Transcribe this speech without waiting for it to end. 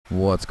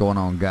What's going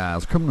on,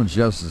 guys? Criminal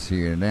Justice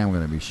here. Today I'm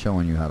going to be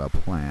showing you how to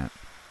plant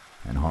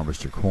and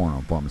harvest your corn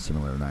on Farming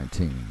Simulator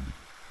 19.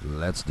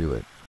 Let's do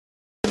it.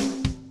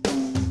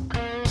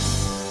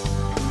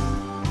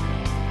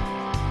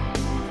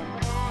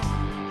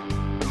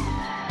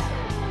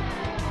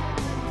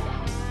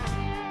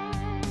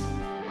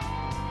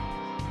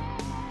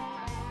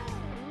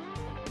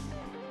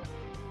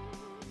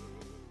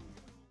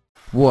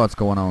 What's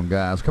going on,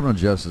 guys? Criminal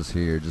Justice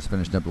here. Just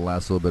finished up the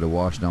last little bit of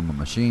washing on my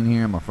machine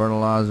here, my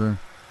fertilizer.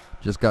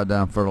 Just got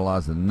done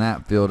fertilizing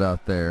that field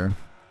out there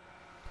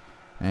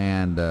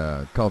and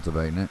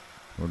cultivating it.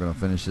 We're going to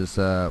finish this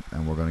up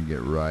and we're going to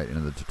get right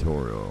into the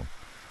tutorial.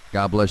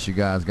 God bless you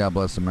guys. God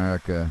bless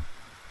America.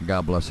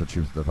 God bless the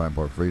troops that fight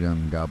for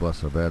freedom. God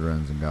bless our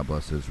veterans, and God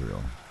bless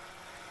Israel.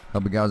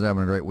 Hope you guys are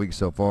having a great week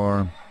so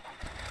far.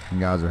 You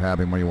guys are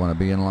happy where you want to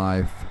be in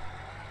life.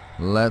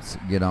 Let's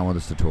get on with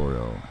this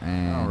tutorial.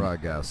 And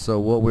alright, guys, so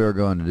what we are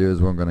going to do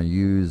is we're going to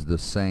use the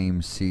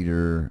same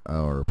seeder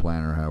or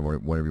planter, however,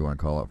 whatever you want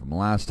to call it, from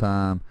last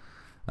time.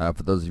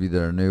 For those of you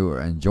that are new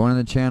and joining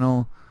the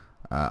channel,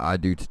 I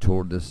do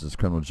tutorials. This is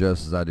Criminal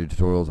Justice. I do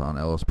tutorials on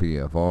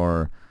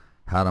LSPDFR,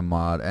 how to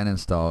mod and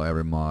install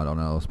every mod on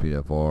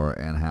LSPDFR,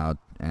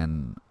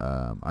 and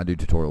I do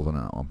tutorials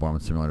on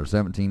Farming Simulator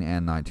 17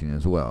 and 19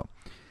 as well.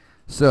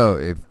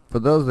 So for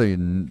those of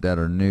you that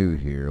are new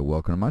here,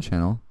 welcome to my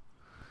channel.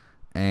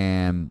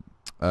 And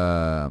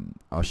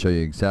I'll show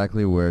you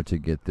exactly where to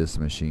get this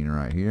machine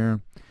right here.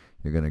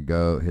 You're gonna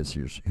go hit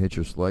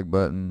your select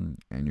button,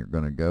 and you're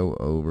gonna go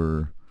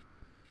over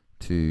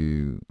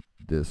to,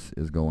 this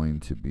is going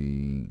to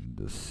be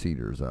the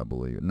seeders, I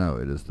believe. No,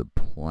 it is the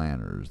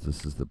planters.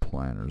 This is the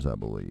planters, I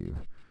believe.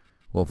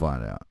 We'll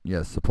find out.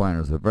 Yes, the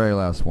planters, the very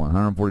last one,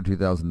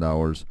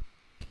 $142,000.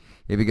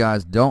 If you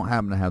guys don't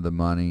happen to have the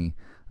money,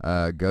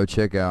 go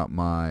check out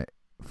my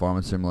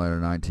Farming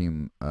Simulator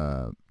 19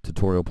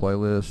 tutorial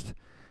playlist,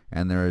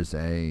 and there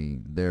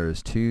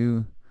is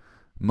two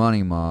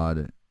money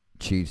mod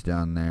cheats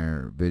down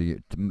there,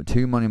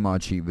 two money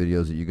mod cheat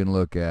videos that you can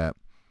look at.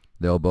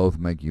 They'll both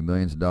make you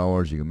millions of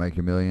dollars. You can make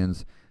your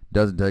millions.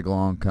 Doesn't take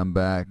long. Come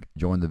back,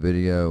 join the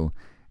video,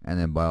 and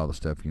then buy all the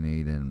stuff you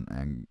need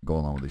and go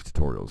along with these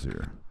tutorials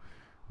here.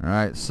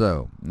 Alright,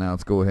 so now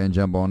let's go ahead and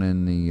jump on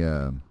in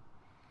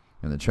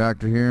the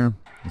tractor here.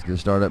 Let's get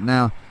started up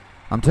now.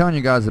 I'm telling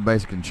you guys the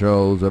basic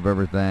controls of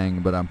everything,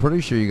 but I'm pretty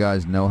sure you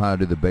guys know how to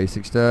do the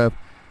basic stuff.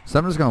 So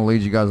I'm just going to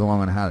lead you guys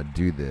along on how to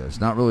do this.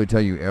 Not really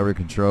tell you every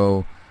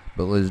control,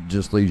 but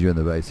just lead you in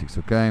the basics,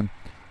 okay?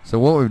 So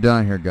what we've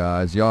done here,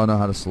 guys, y'all know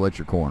how to select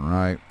your corn,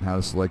 right? How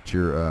to select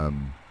your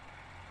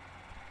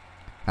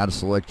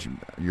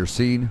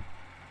seed.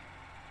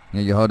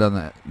 You hold down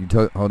the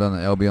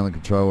LB on the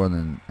controller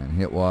and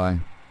hit Y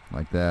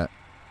like that,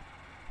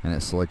 and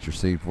it selects your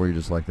seed for you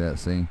just like that.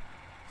 See?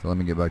 So let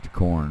me get back to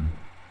corn.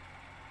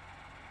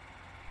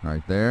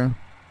 Right there.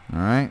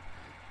 Alright.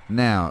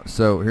 Now,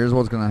 so here's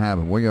what's going to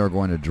happen. We are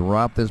going to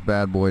drop this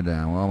bad boy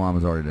down. Well,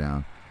 mama's already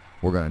down.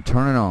 We're going to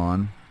turn it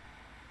on,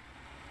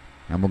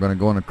 and we're going to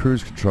go into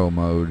cruise control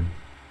mode,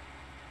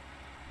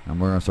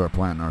 and we're going to start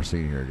planting our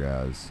seed here,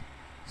 guys.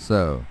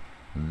 So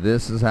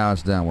this is how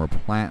it's done. We're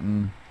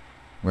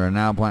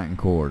now planting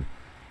corn,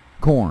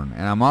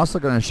 and I'm also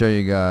going to show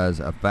you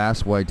guys a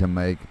fast way to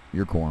make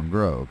your corn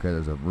grow. Okay,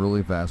 there's a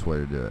really fast way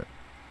to do it.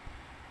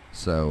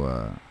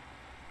 So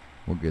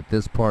we'll get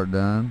this part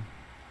done.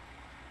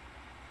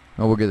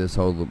 Oh, we'll get this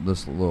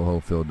little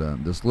field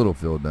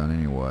done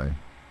anyway.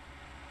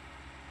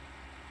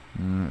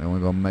 And we're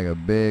gonna make a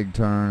big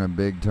turn, a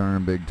big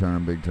turn, big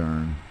turn, big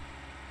turn.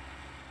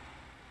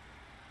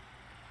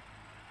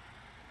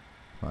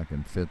 If I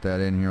can fit that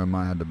in here, I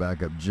might have to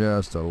back up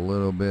just a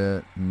little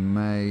bit.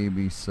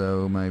 Maybe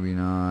so, maybe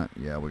not.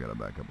 Yeah, we gotta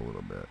back up a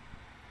little bit.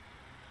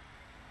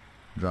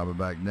 Drop it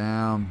back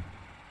down.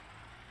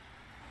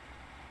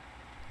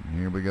 And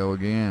here we go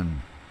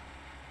again.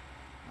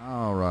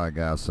 Alright,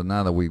 guys, so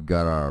now that we've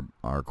got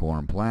our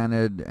corn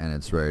planted and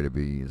it's ready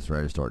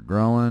to start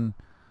growing.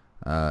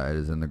 It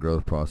is in the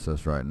growth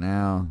process right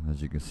now.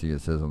 As you can see, it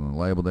says on the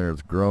label there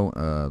it's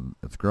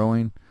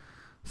growing.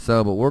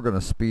 So, but we're going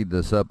to speed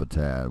this up a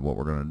tad. What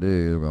we're going to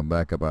do, we're going to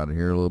back up out of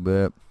here a little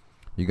bit.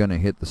 You're going to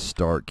hit the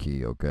start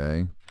key,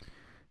 okay?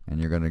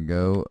 And you're going to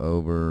go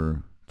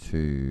over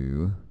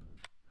to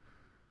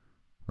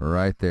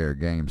right there,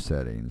 game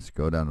settings.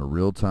 Go down to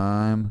real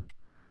time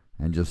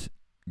and just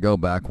go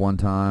back one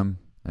time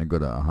and go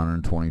to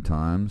 120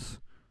 times.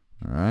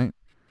 Alright,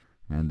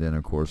 and then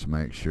of course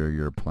make sure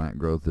your plant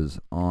growth is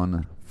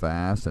on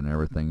fast and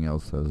everything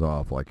else is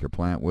off, like your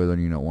plant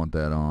withering. You don't want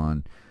that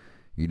on.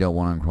 You don't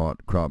want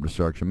crop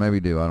destruction. Maybe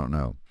you do, I don't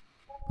know,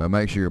 but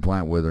make sure your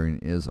plant withering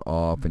is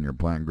off and your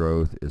plant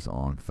growth is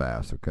on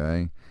fast.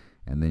 Okay,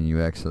 and then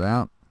you exit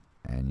out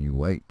and you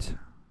wait.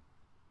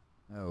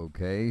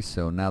 Okay,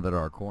 so now that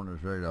our corn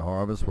is ready to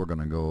harvest, we're going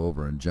to go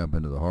over and jump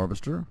into the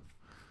harvester.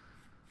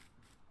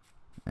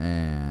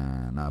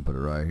 And I put it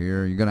right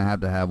here. You're going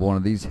to have one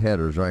of these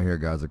headers right here,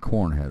 guys, a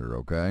corn header,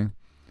 okay?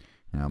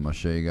 Now I'm going to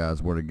show you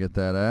guys where to get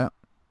that at.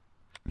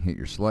 Hit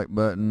your select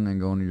button and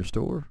go into your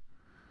store.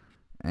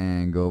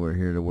 and go over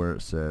here to where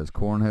it says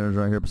corn headers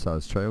right here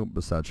beside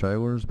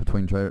trailers,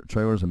 between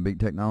trailers and Beat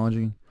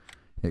Technology.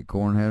 Hit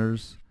corn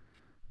headers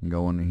and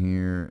go into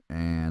here,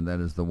 and that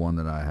is the one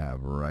that I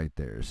have right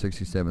there,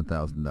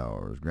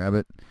 $67,000. Grab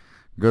it,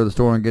 go to the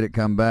store and get it,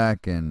 come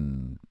back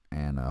and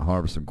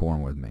harvest some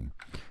corn with me.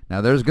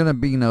 Now there's gonna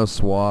be no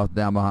swath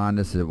down behind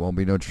us. It won't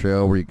be no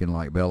trail where you can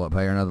like bale up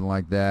hay or nothing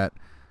like that.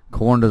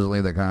 Corn doesn't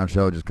leave that kind of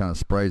trail, it just kind of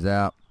sprays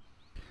out.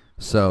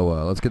 So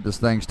let's get this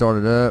thing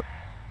started up.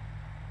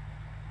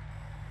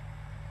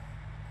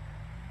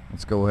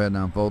 Let's go ahead and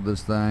unfold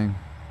this thing.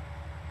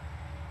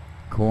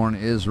 Corn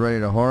is ready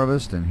to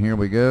harvest, and here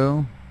we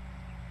go.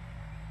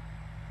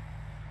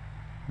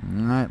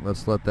 Alright,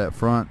 let's let that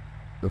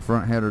the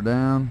front header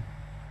down.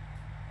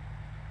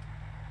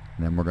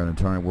 And then we're gonna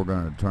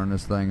turn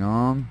this thing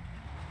on.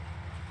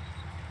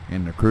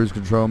 Into cruise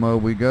control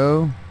mode we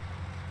go.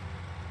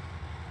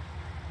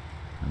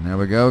 And there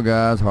we go,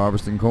 guys,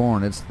 harvesting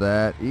corn. It's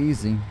that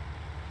easy.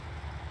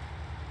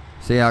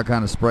 See how it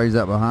kind of sprays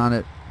out behind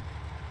it?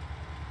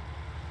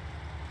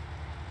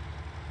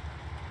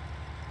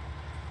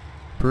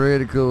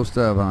 Pretty cool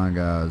stuff, huh,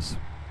 guys?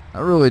 I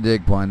really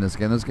dig playing this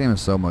game. This game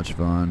is so much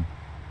fun.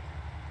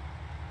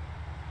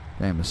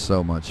 Game is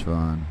so much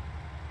fun.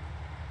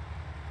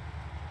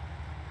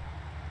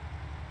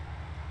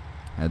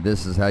 And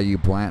this is how you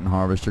plant and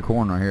harvest your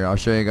corn right here. I'll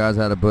show you guys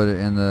how to put it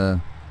in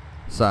the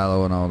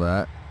silo and all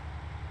that.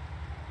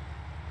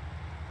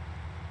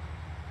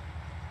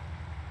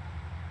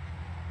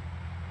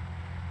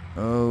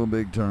 Oh,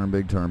 big turn,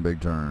 big turn, big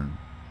turn.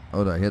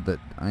 Oh, did I hit that?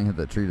 I ain't hit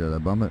that tree, did I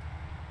bump it?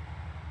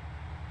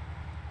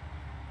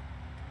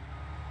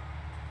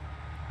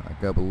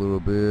 Back up a little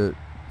bit.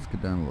 Let's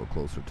get down a little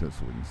closer to it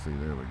so we can see.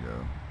 There we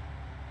go.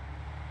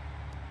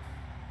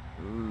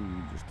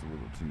 Ooh, just a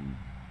little too.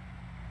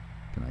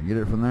 Can I get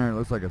it from there? It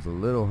looks like it's a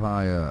little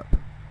high up.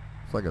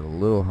 Looks like it's a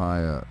little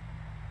high up.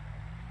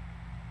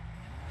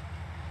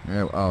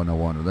 Yeah, oh, no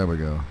wonder. There we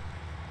go.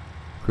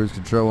 Cruise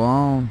control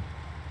on.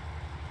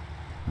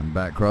 And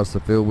back across the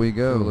field we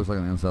go. It looks like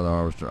on the inside of the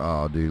harvester.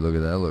 Oh, dude, look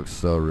at that. That looks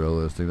so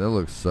realistic. That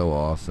looks so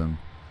awesome.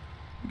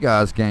 You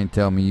guys can't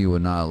tell me you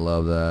would not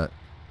love that.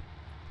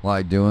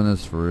 Like doing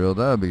this for real.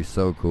 That would be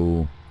so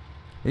cool.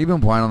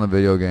 Even playing on the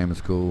video game is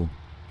cool.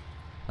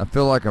 I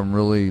feel like I'm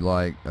really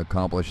like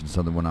accomplishing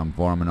something when I'm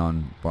farming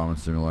on Farming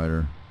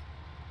Simulator.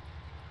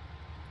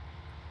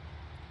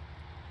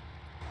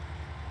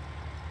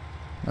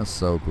 That's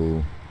so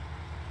cool.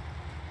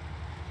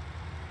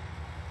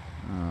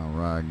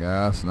 Alright,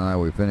 guys, so now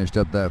we finished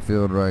up that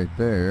field right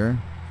there.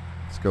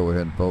 Let's go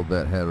ahead and fold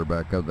that header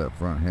back up, that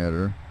front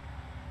header.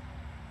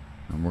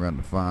 And we're going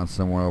to find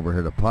somewhere over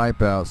here to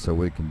pipe out so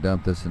we can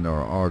dump this into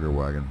our auger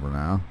wagon for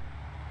now.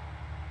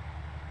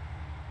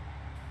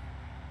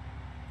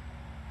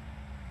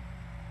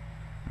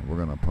 And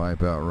we're going to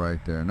pipe out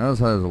right there. Notice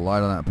how there's a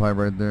light on that pipe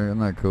right there? Isn't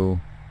that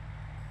cool?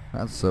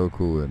 That's so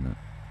cool, isn't it?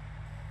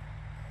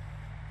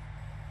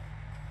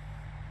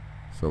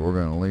 So we're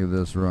going to leave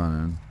this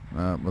running.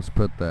 Let's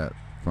put that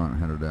front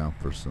header down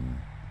for some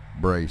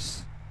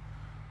brace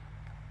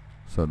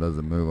so it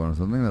doesn't move on us.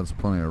 I think that's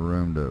plenty of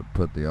room to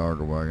put the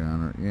auger wagon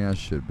under. Yeah, it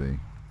should be.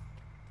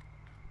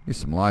 Need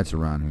some lights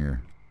around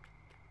here.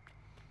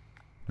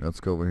 Let's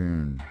go over here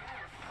and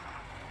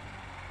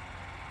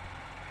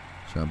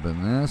jump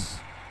in this.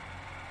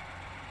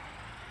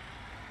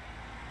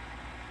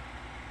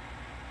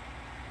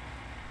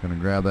 Gonna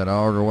grab that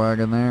auger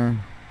wagon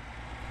there.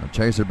 A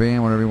chaser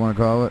beam, whatever you want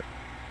to call it.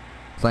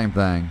 Same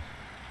thing.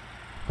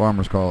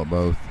 Farmers call it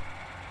both.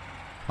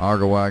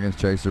 Auger wagons,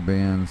 chaser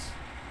bins.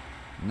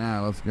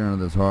 Now let's get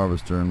into this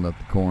harvester and let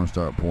the corn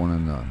start pouring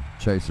in the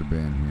chaser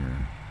bin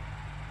here.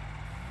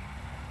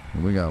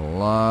 And we got a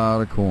lot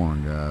of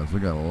corn, guys.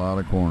 We got a lot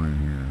of corn in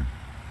here.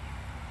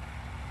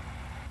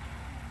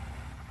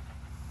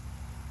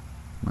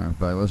 Matter of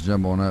fact, let's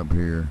jump on up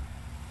here.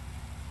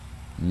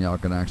 And y'all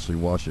can actually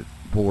watch it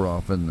pour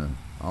off in the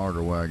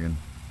auger wagon.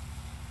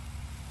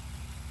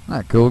 Isn't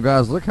that cool,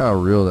 guys? Look how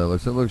real that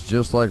looks. It looks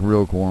just like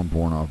real corn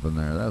pouring off in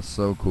there. That's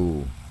so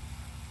cool.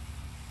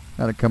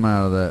 Had to come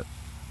out of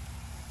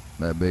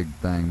that big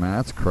thing, man.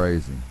 That's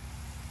crazy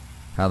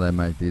how they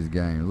make these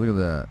games. Look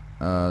at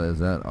that. Is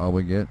that all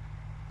we get?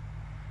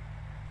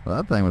 Well,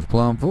 that thing was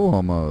plumb full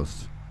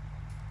almost.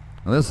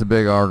 Well, this is a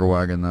big auger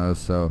wagon though,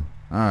 so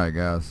alright,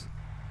 guys,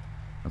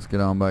 let's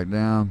get on back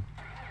down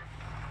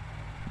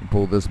and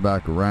pull this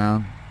back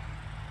around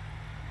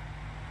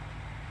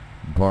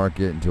and park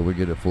it until we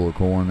get it full of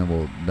corn, then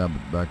we'll dump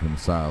it back in the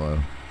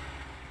silo.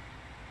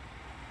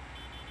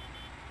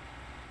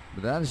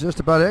 But that is just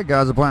about it,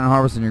 guys. The planting and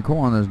harvesting your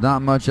corn. There's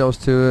not much else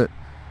to it.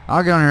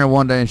 I'll get on here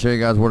one day and show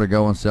you guys where to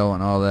go and sell it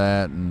and all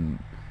that. And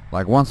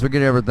like once I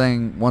get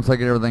everything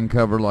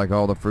covered, like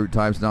all the fruit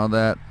types and all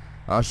that,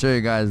 I'll show you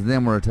guys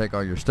then where to take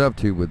all your stuff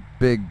to with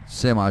big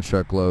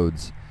semi-truck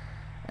loads.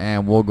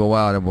 And we'll go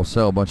out and we'll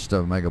sell a bunch of stuff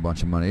and make a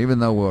bunch of money. Even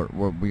though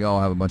we all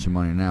have a bunch of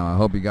money now. I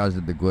hope you guys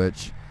did the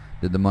glitch,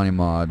 did the money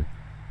mod.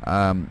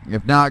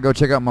 If not, go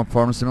check out my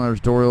Farming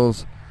Simulator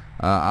tutorials.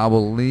 I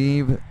will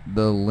leave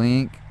the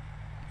link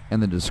in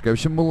the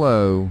description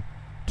below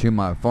to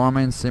my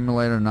Farming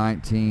Simulator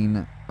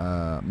 19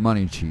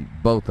 money cheat,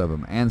 both of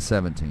them, and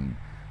 17.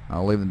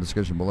 I'll leave in the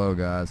description below,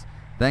 guys.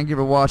 Thank you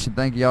for watching.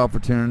 Thank you all for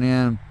tuning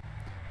in.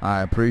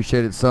 I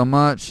appreciate it so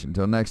much.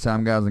 Until next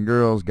time, guys and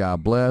girls,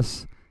 God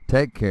bless.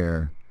 Take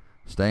care.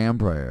 Stay in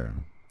prayer.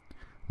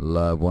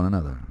 Love one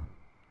another.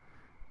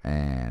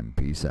 And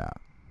peace out.